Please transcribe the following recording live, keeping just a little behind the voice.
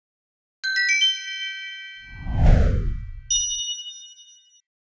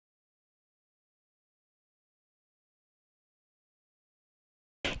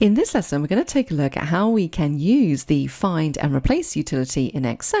In this lesson, we're going to take a look at how we can use the Find and Replace utility in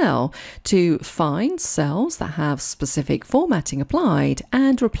Excel to find cells that have specific formatting applied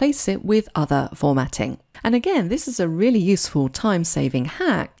and replace it with other formatting. And again, this is a really useful time-saving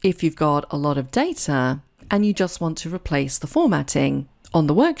hack if you've got a lot of data and you just want to replace the formatting on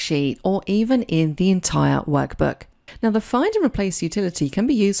the worksheet or even in the entire workbook. Now, the Find and Replace utility can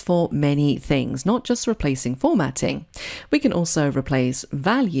be used for many things, not just replacing formatting. We can also replace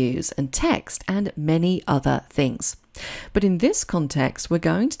values and text and many other things. But in this context, we're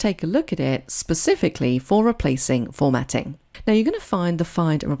going to take a look at it specifically for replacing formatting. Now, you're going to find the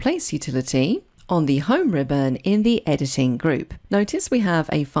Find and Replace utility on the Home ribbon in the Editing group. Notice we have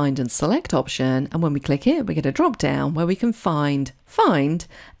a Find and Select option, and when we click it, we get a drop down where we can find,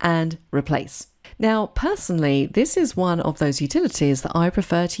 and replace. Now, personally, this is one of those utilities that I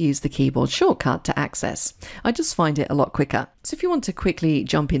prefer to use the keyboard shortcut to access. I just find it a lot quicker. So if you want to quickly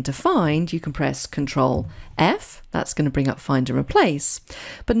jump into Find, you can press Control F. That's going to bring up Find and Replace.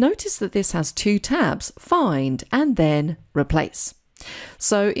 But notice that this has two tabs, Find and then Replace.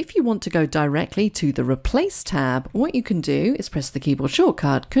 So if you want to go directly to the Replace tab, what you can do is press the keyboard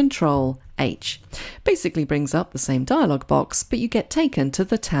shortcut Control H. Basically brings up the same dialog box, but you get taken to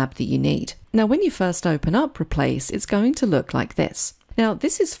the tab that you need. Now, when you first open up Replace, it's going to look like this. Now,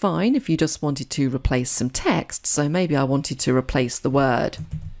 this is fine if you just wanted to replace some text. So maybe I wanted to replace the word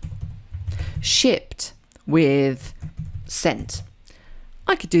shipped with sent.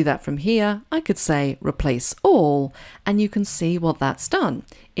 I could do that from here. I could say replace all, and you can see what that's done.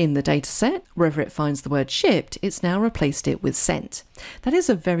 In the data set, wherever it finds the word shipped, it's now replaced it with sent. That is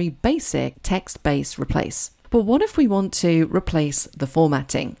a very basic text-based replace. But what if we want to replace the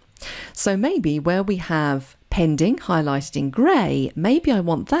formatting? So maybe where we have pending highlighted in grey, maybe I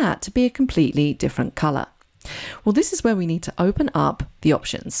want that to be a completely different colour. Well, this is where we need to open up the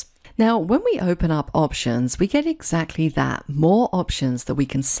options. Now, when we open up options, we get exactly that, more options that we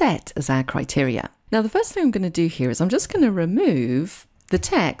can set as our criteria. Now, the first thing I'm going to do here is I'm just going to remove the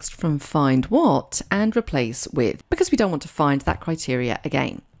text from find what and replace with, because we don't want to find that criteria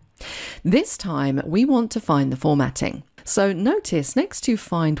again. This time, we want to find the formatting. So notice next to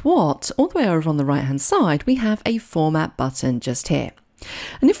find what, all the way over on the right-hand side, we have a format button just here.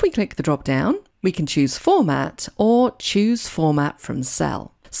 And if we click the drop down, we can choose format or choose format from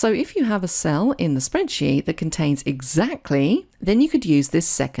cell. So if you have a cell in the spreadsheet that contains exactly, then you could use this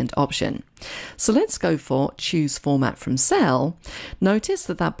second option. So let's go for choose format from cell. Notice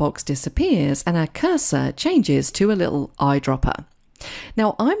that that box disappears and our cursor changes to a little eyedropper.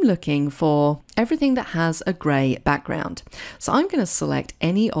 Now I'm looking for everything that has a grey background. So I'm going to select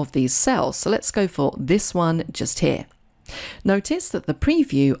any of these cells. So let's go for this one just here. Notice that the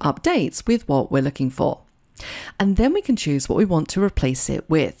preview updates with what we're looking for. And then we can choose what we want to replace it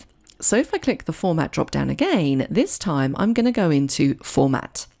with. So if I click the format drop down again, this time I'm going to go into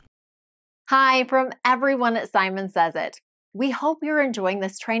format. Hi, from everyone at Simon Says It. We hope you're enjoying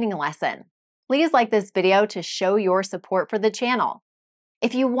this training lesson. Please like this video to show your support for the channel.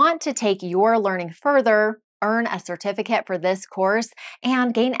 If you want to take your learning further, earn a certificate for this course,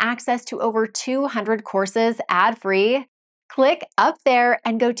 and gain access to over 200 courses ad-free, click up there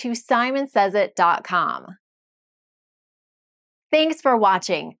and go to simonsaysit.com. Thanks for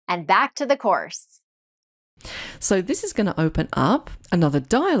watching, and back to the course. So this is going to open up another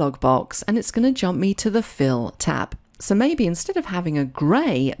dialog box and it's going to jump me to the Fill tab. So maybe instead of having a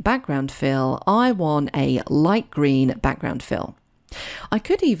grey background fill, I want a light green background fill. I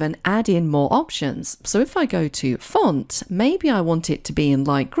could even add in more options. So if I go to font, maybe I want it to be in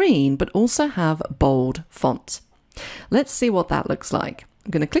light green, but also have bold font. Let's see what that looks like.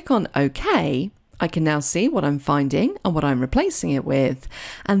 I'm going to click on OK. I can now see what I'm finding and what I'm replacing it with,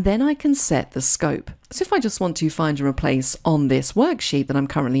 and then I can set the scope. So if I just want to find and replace on this worksheet that I'm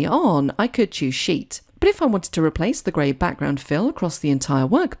currently on, I could choose sheet. But if I wanted to replace the grey background fill across the entire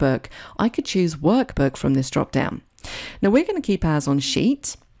workbook, I could choose workbook from this drop down. Now we're going to keep ours on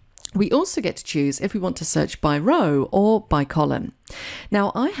sheet. We also get to choose if we want to search by row or by column.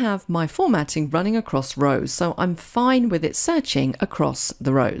 Now I have my formatting running across rows, so I'm fine with it searching across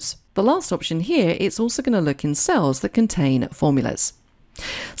the rows. The last option here, it's also going to look in cells that contain formulas.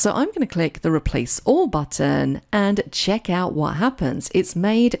 So I'm going to click the Replace All button and check out what happens. It's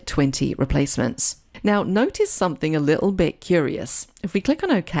made 20 replacements. Now notice something a little bit curious. If we click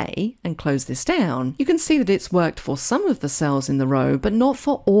on OK and close this down, you can see that it's worked for some of the cells in the row, but not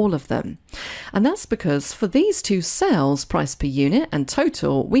for all of them. And that's because for these two cells, price per unit and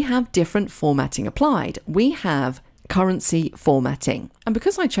total, we have different formatting applied. We have currency formatting. And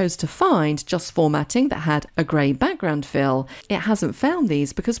because I chose to find just formatting that had a grey background fill, it hasn't found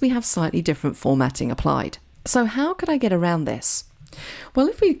these because we have slightly different formatting applied. So how could I get around this? Well,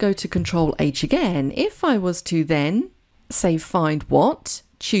 if we go to Control H again, if I was to then say find what,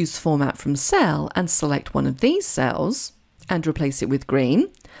 choose format from cell and select one of these cells and replace it with green.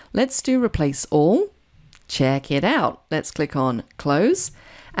 Let's do replace all. Check it out. Let's click on close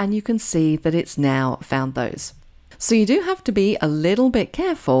and you can see that it's now found those. So you do have to be a little bit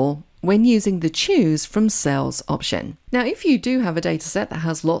careful when using the choose from cells option. Now, if you do have a data set that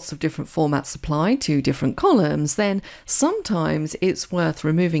has lots of different formats applied to different columns, then sometimes it's worth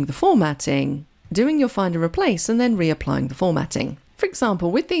removing the formatting, doing your find and replace, and then reapplying the formatting. For example,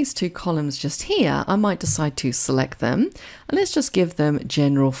 with these two columns just here, I might decide to select them and let's just give them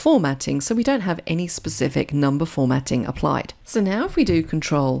general formatting so we don't have any specific number formatting applied. So now if we do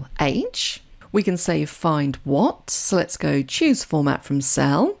Control H, we can say find what. So let's go choose format from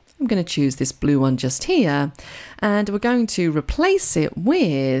cell. I'm going to choose this blue one just here and we're going to replace it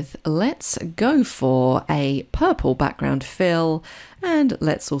with, let's go for a purple background fill and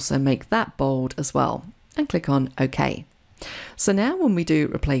let's also make that bold as well and click on OK. So now when we do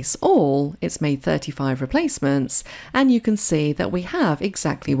replace all, it's made 35 replacements and you can see that we have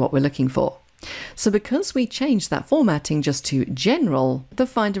exactly what we're looking for. So because we changed that formatting just to general, the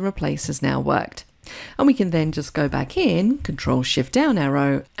find and replace has now worked. And we can then just go back in, Control Shift down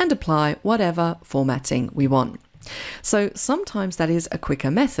arrow and apply whatever formatting we want. So sometimes that is a quicker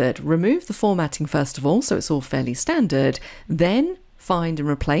method. Remove the formatting first of all, so it's all fairly standard, then find and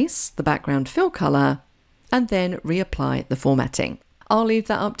replace the background fill color, and then reapply the formatting. I'll leave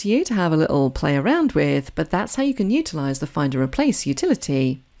that up to you to have a little play around with, but that's how you can utilize the find and replace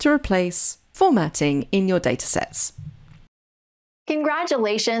utility to replace formatting in your datasets.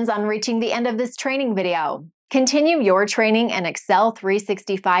 Congratulations on reaching the end of this training video. Continue your training in Excel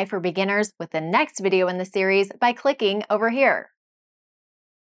 365 for beginners with the next video in the series by clicking over here.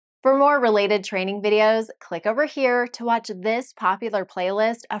 For more related training videos, click over here to watch this popular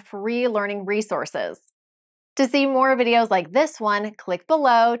playlist of free learning resources. To see more videos like this one, click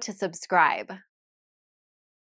below to subscribe.